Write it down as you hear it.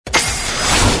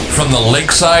from the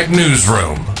Lakeside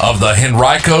Newsroom of the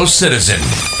Henrico Citizen,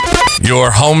 your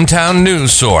hometown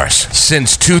news source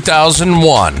since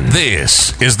 2001.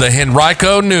 This is the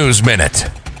Henrico News Minute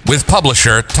with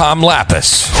publisher Tom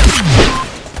Lapis.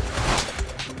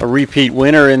 A repeat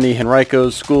winner in the Henrico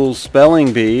Schools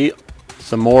Spelling Bee,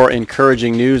 some more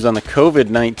encouraging news on the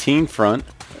COVID-19 front,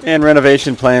 and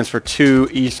renovation plans for 2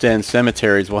 East End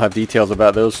cemeteries. We'll have details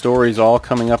about those stories all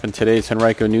coming up in today's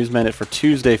Henrico News Minute for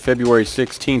Tuesday, February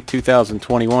 16,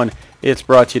 2021. It's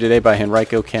brought to you today by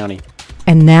Henrico County.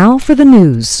 And now for the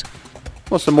news.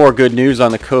 Well, some more good news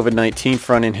on the COVID-19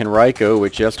 front in Henrico,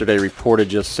 which yesterday reported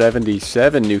just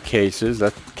 77 new cases.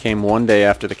 That came one day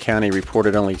after the county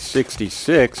reported only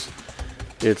 66.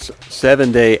 Its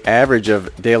 7-day average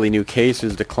of daily new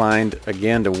cases declined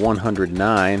again to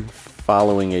 109,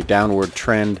 following a downward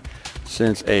trend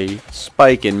since a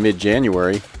spike in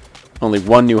mid-January. Only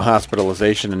 1 new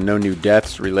hospitalization and no new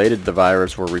deaths related to the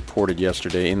virus were reported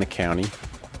yesterday in the county.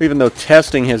 Even though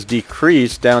testing has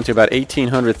decreased down to about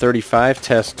 1,835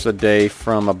 tests a day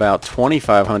from about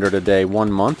 2,500 a day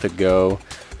 1 month ago,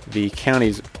 the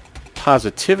county's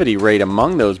positivity rate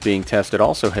among those being tested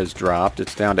also has dropped.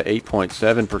 It's down to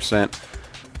 8.7%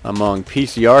 among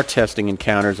PCR testing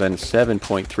encounters and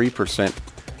 7.3%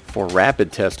 for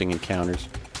rapid testing encounters.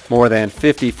 More than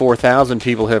 54,000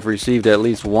 people have received at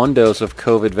least 1 dose of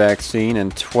COVID vaccine,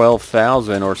 and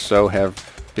 12,000 or so have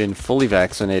been fully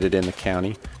vaccinated in the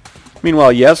county.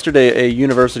 Meanwhile, yesterday, a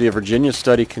University of Virginia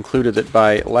study concluded that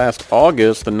by last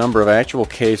August, the number of actual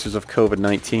cases of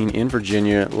COVID-19 in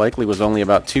Virginia likely was only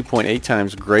about 2.8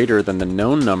 times greater than the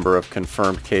known number of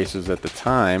confirmed cases at the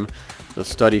time. The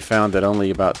study found that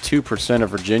only about 2% of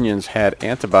Virginians had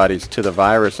antibodies to the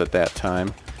virus at that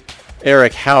time.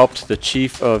 Eric Haupt, the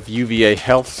chief of UVA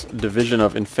Health's Division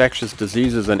of Infectious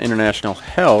Diseases and International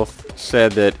Health,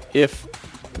 said that if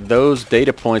those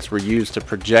data points were used to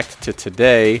project to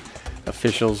today,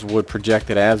 officials would project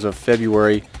that as of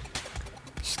February,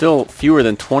 still fewer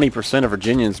than 20% of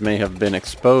Virginians may have been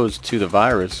exposed to the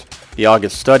virus. The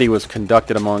August study was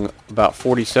conducted among about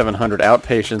 4,700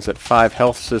 outpatients at 5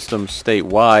 health systems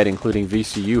statewide, including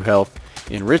VCU Health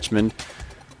in Richmond.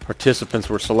 Participants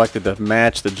were selected to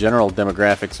match the general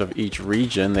demographics of each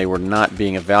region. They were not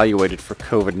being evaluated for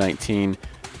COVID-19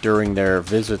 during their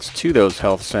visits to those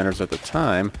health centers at the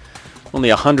time. Only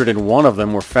 101 of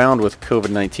them were found with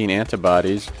COVID-19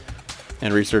 antibodies,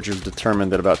 and researchers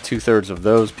determined that about 2/3 of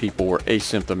those people were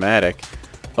asymptomatic.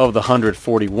 Of the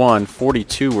 141,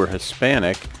 42 were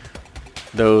Hispanic.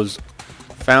 Those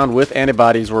found with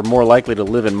antibodies were more likely to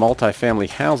live in multifamily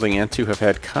housing and to have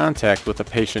had contact with a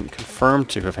patient confirmed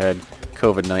to have had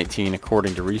COVID-19,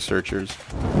 according to researchers.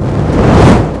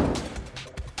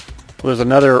 Well, there's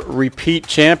another repeat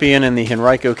champion in the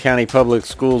Henrico County Public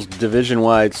Schools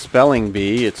division-wide spelling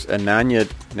bee. It's Ananya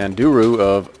Nanduru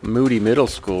of Moody Middle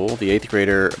School. The 8th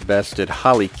grader bested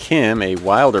Holly Kim, a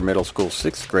Wilder Middle School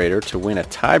 6th grader, to win a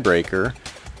tiebreaker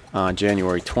on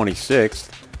January 26th.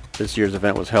 This year's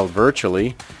event was held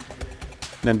virtually.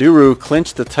 Nanduru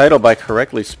clinched the title by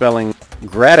correctly spelling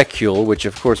graticule, which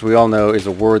of course we all know is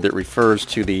a word that refers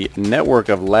to the network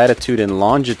of latitude and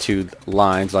longitude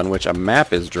lines on which a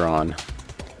map is drawn.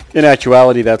 In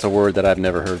actuality, that's a word that I've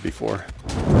never heard before.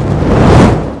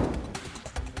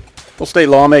 Well, state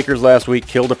lawmakers last week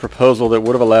killed a proposal that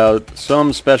would have allowed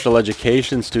some special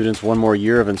education students 1 more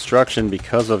year of instruction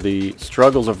because of the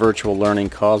struggles of virtual learning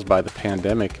caused by the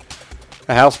pandemic.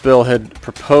 A House bill had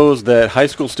proposed that high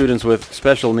school students with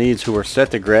special needs who are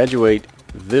set to graduate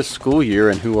this school year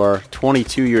and who are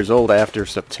 22 years old after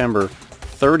September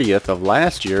 30th of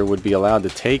last year would be allowed to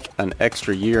take an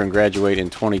extra year and graduate in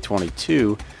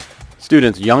 2022.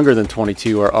 Students younger than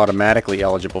 22 are automatically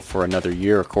eligible for another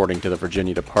year, according to the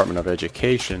Virginia Department of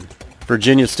Education.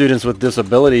 Virginia students with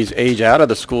disabilities age out of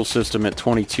the school system at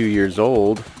 22 years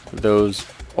old. Those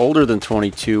older than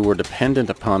 22 were dependent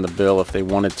upon the bill if they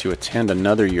wanted to attend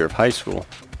another year of high school.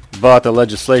 But the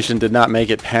legislation did not make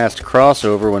it past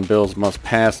crossover when bills must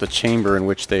pass the chamber in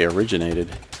which they originated.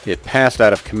 It passed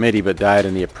out of committee but died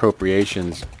in the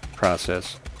appropriations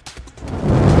process.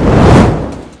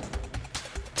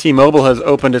 T-Mobile has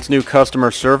opened its new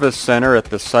customer service center at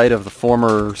the site of the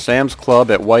former Sam's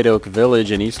Club at White Oak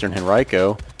Village in eastern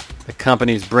Henrico. The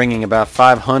company's bringing about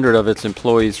 500 of its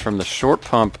employees from the Short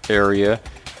Pump area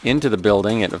into the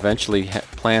building. It eventually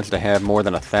plans to have more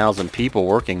than 1,000 people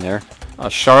working there. A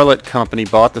Charlotte company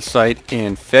bought the site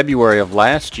in February of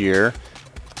last year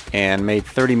and made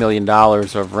 $30 million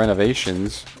of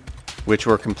renovations, which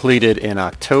were completed in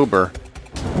October.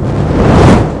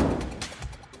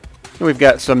 We've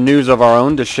got some news of our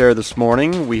own to share this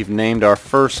morning. We've named our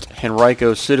first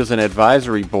Henrico Citizen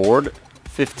Advisory Board,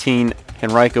 15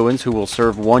 Henricoans who will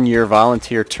serve one-year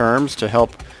volunteer terms to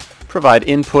help provide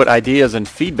input, ideas, and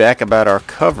feedback about our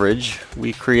coverage.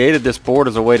 We created this board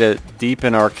as a way to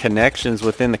deepen our connections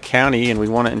within the county, and we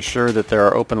want to ensure that there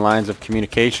are open lines of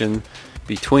communication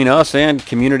between us and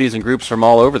communities and groups from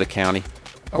all over the county.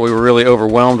 We were really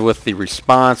overwhelmed with the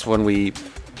response when we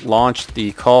launched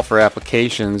the call for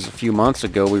applications a few months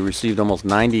ago. We received almost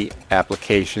 90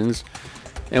 applications,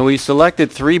 and we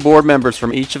selected 3 board members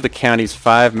from each of the county's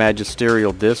 5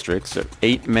 magisterial districts,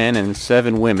 8 men and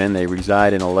 7 women. They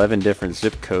reside in 11 different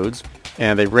zip codes,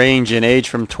 and they range in age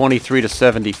from 23 to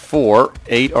 74.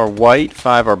 8 are white,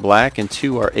 5 are black, and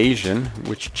 2 are Asian,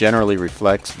 which generally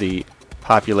reflects the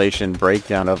population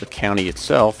breakdown of the county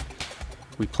itself.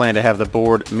 We plan to have the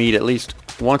board meet at least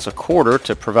once a quarter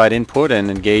to provide input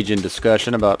and engage in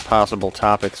discussion about possible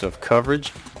topics of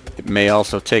coverage. It may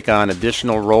also take on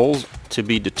additional roles to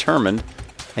be determined.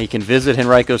 And you can visit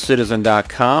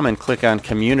henricocitizen.com and click on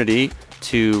Community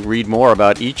to read more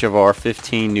about each of our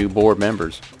 15 new board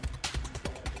members.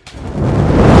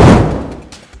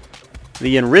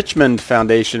 The Enrichmond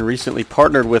Foundation recently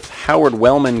partnered with Howard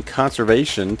Wellman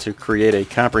Conservation to create a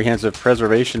comprehensive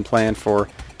preservation plan for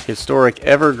historic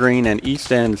Evergreen and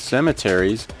East End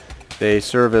cemeteries. They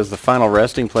serve as the final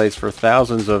resting place for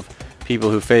thousands of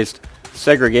people who faced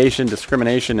segregation,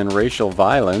 discrimination, and racial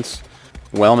violence.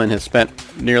 Wellman has spent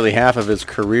nearly half of his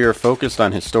career focused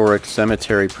on historic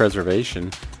cemetery preservation.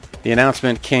 The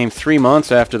announcement came 3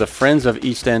 months after the Friends of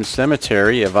East End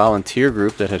Cemetery, a volunteer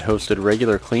group that had hosted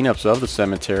regular cleanups of the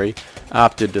cemetery,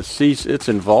 opted to cease its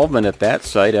involvement at that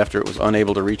site after it was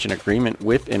unable to reach an agreement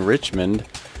with Enrichmond.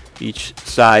 Each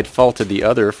side faulted the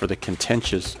other for the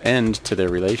contentious end to their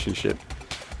relationship.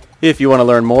 If you want to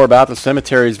learn more about the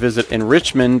cemeteries, visit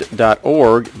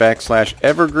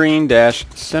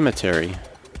enrichmond.org/evergreen-cemetery.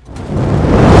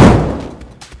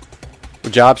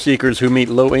 Job seekers who meet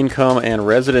low income and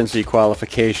residency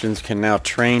qualifications can now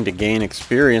train to gain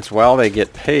experience while they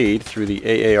get paid through the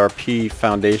AARP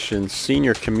Foundation's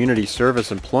Senior Community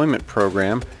Service Employment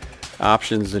Program.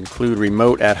 Options include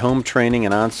remote at-home training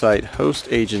and on-site host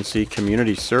agency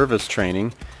community service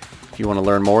training. If you want to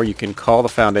learn more, you can call the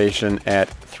foundation at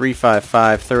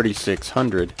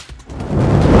 355-3600.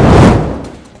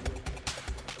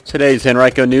 Today's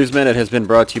Henrico News Minute has been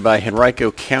brought to you by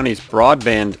Henrico County's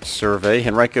Broadband Survey.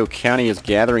 Henrico County is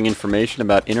gathering information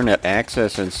about internet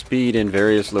access and speed in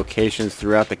various locations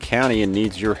throughout the county and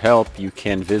needs your help. You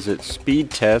can visit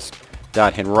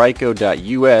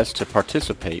speedtest.henrico.us to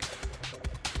participate.